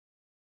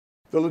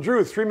The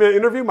LeDrew 3-minute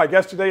interview. My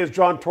guest today is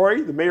John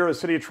Tory, the Mayor of the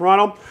City of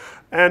Toronto.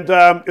 And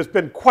it's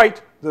been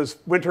quite this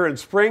winter and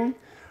spring.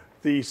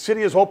 The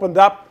city has opened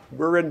up.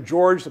 We're in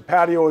George. The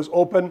patio is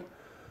open.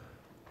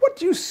 What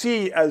do you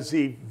see as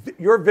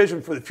your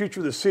vision for the future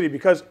of the city?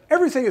 Because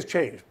everything has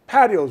changed.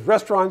 Patios,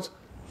 restaurants,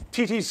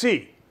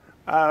 TTC.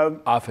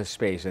 Office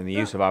space and the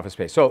use of office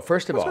space. So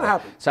first of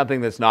all,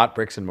 something that's not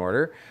bricks and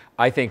mortar.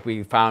 I think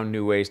we found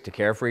new ways to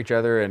care for each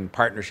other and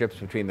partnerships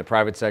between the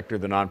private sector,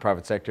 the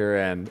non-profit sector,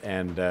 and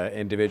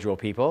individual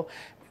people.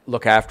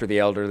 Look after the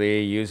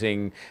elderly,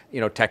 using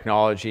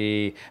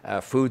technology,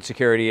 food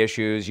security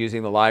issues,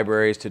 using the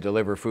libraries to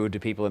deliver food to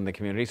people in the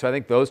community. So I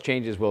think those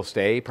changes will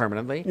stay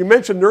permanently. You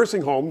mentioned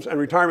nursing homes and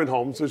retirement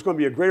homes. There's going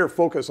to be a greater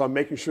focus on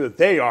making sure that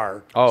they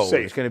are safe.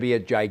 There's going to be a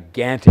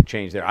gigantic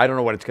change there. I don't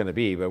know what it's going to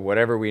be, but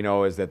whatever we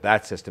know is that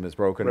that system is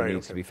broken and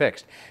needs to be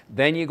fixed.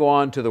 Then you go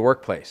on to the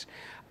workplace.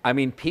 I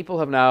mean, people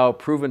have now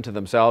proven to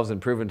themselves and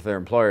proven to their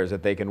employers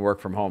that they can work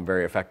from home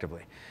very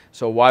effectively.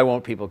 So why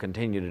won't people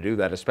continue to do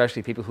that,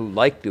 especially people who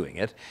like doing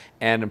it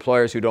and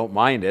employers who don't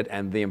mind it,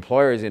 and the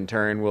employers in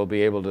turn will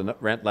be able to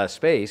rent less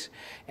space,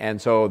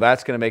 and so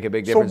that's going to make a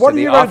big difference to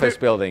the office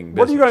building business.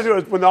 What are you going to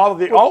do is when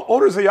all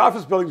owners of the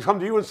office buildings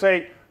come to you and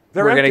say,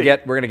 we're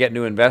going to get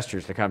new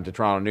investors to come to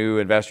Toronto, new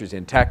investors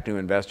in tech, new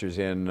investors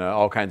in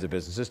all kinds of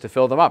businesses to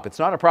fill them up. It's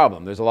not a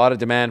problem. There's a lot of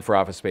demand for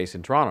office space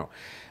in Toronto.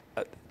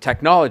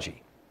 Technology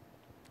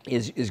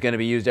is going to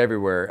be used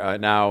everywhere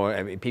now.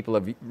 I mean, people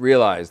have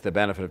realized the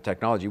benefit of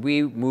technology.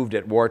 We moved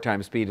at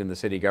wartime speed in the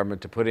city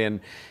government to put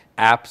in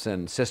apps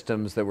and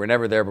systems that were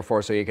never there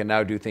before, so you can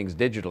now do things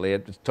digitally.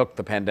 It took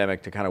the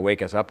pandemic to kind of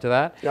wake us up to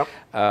that. Yep.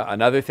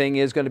 Another thing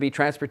is going to be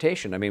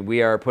transportation. I mean,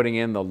 we are putting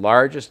in the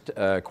largest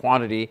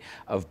quantity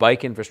of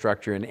bike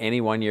infrastructure in any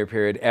one-year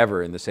period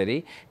ever in the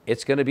city.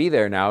 It's going to be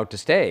there now to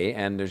stay,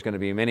 and there's going to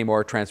be many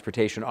more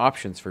transportation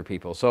options for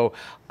people. So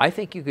I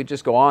think you could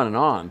just go on and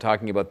on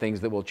talking about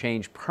things that will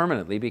change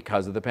permanently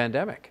because of the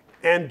pandemic.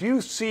 And do you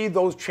see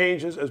those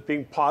changes as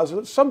being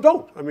positive? Some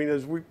don't. I mean,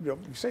 as we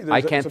say, I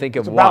can't think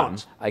of one.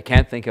 I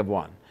can't think of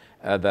one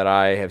that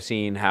I have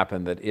seen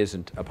happen that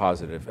isn't a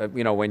positive,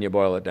 when you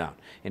boil it down.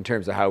 In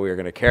terms of how we are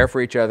going to care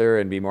for each other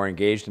and be more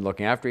engaged in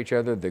looking after each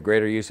other, the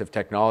greater use of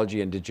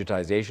technology and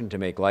digitization to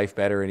make life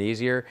better and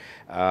easier,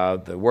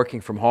 the working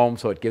from home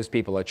so it gives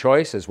people a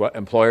choice as what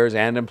employers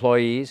and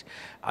employees.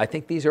 I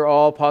think these are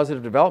all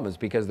positive developments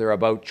because they're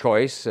about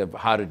choice of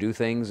how to do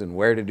things and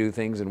where to do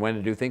things and when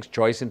to do things,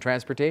 choice in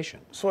transportation.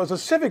 So as a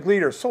civic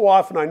leader, so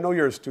often, I know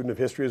you're a student of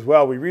history as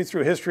well, we read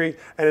through history,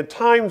 and in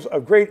times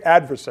of great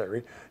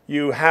adversary,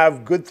 you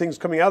have good things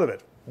coming out of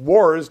it.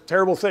 Wars,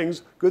 terrible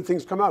things, good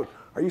things come out.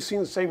 Are you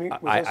seeing the same thing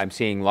with this? I'm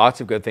seeing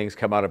lots of good things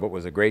come out of what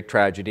was a great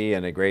tragedy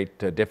and a great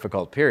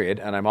difficult period,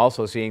 and I'm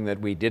also seeing that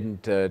we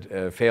didn't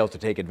fail to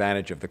take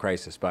advantage of the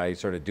crisis by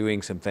sort of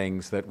doing some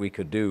things that we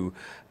could do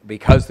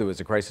because there was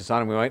a crisis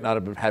on, and we might not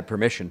have had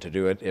permission to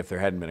do it if there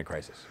hadn't been a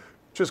crisis.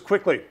 Just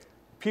quickly,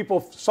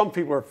 some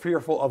people are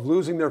fearful of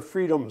losing their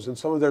freedoms and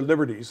some of their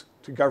liberties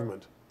to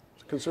government.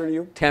 Concern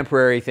you?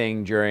 Temporary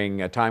thing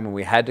during a time when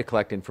we had to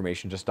collect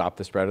information to stop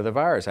the spread of the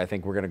virus. I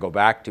think we're going to go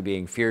back to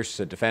being fierce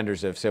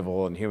defenders of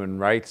civil and human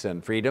rights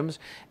and freedoms,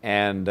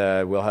 and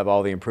we'll have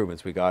all the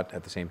improvements we got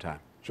at the same time.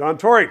 John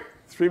Tory,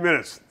 3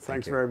 minutes.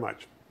 Thanks very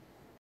much.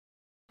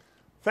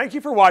 Thank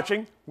you for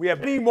watching. We have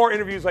many more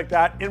interviews like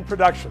that in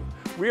production.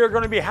 We are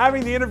going to be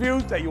having the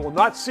interviews that you will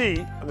not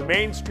see on the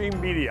mainstream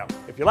media.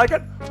 If you like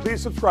it,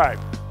 please subscribe.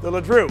 The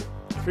LeDrew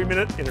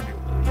 3-minute interview.